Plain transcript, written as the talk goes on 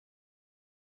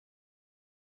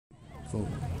4.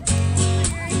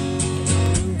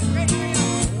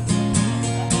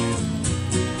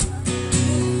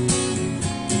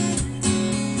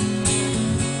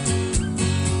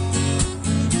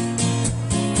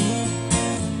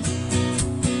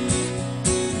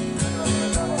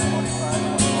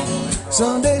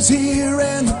 Sunday's here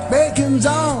and the bacon's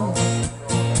on.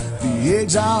 The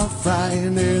eggs are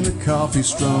frying and the coffee's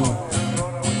strong.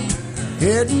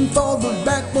 Heading for the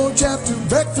back porch after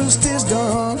breakfast is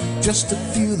done, just to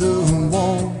feel the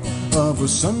warmth of a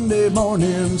Sunday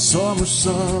morning summer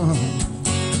sun.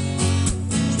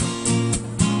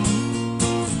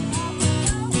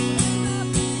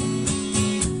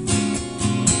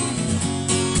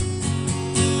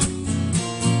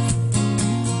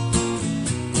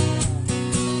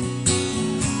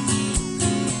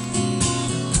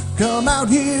 Come out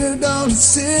here, done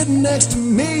sitting next to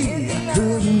me. I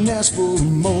couldn't ask for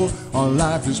more. Our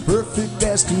life is perfect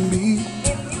as can be.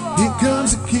 Here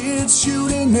comes the kids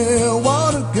shooting their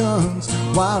water guns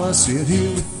while I sit here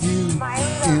with you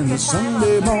in the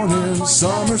Sunday morning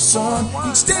summer sun.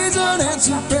 Each day's an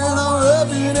answered prayer, and I'm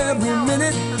loving every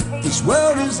minute. This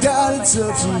world has got its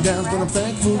ups and downs, but I'm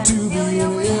thankful to be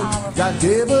in it. God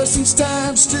gave us these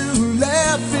times to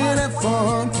laugh and have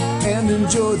fun and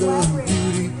enjoy the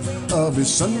beauty of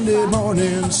his Sunday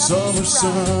morning summer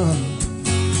sun.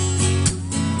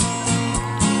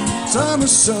 Summer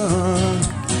sun.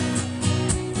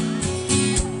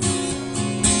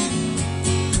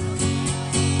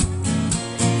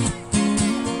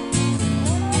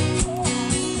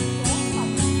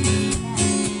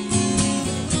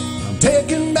 I'm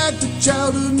taking back the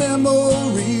childhood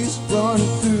memories, running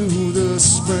through the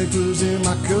sprinklers in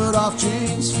my cut-off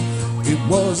jeans. It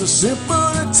was a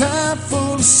simpler time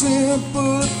full of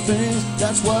simpler things.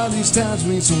 That's why these times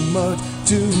mean so much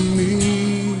to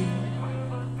me.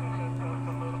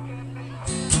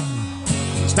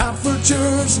 It's time for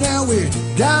church now, we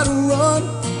gotta run.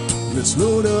 Let's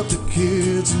load up the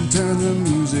kids and turn the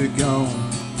music on.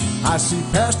 I see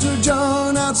Pastor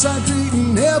John outside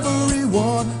greeting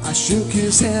everyone. I shook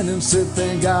his hand and said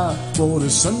thank God for the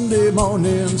Sunday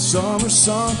morning summer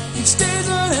sun. Each day's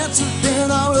an answer prayer,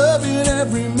 and I'm loving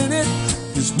every minute.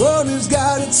 This world has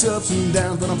got its ups and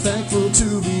downs, but I'm thankful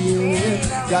to be in it.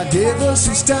 God gave us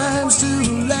these times to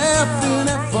laugh and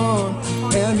have fun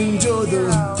and enjoy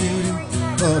the beauty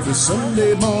of the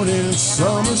Sunday morning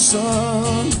summer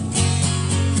sun.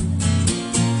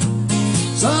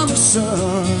 Summer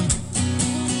sun.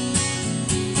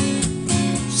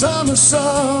 Summer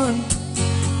sun.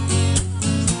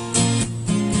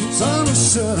 Summer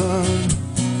sun.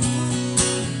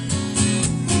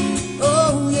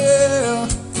 Oh yeah.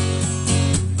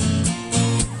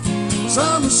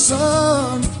 Summer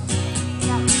sun.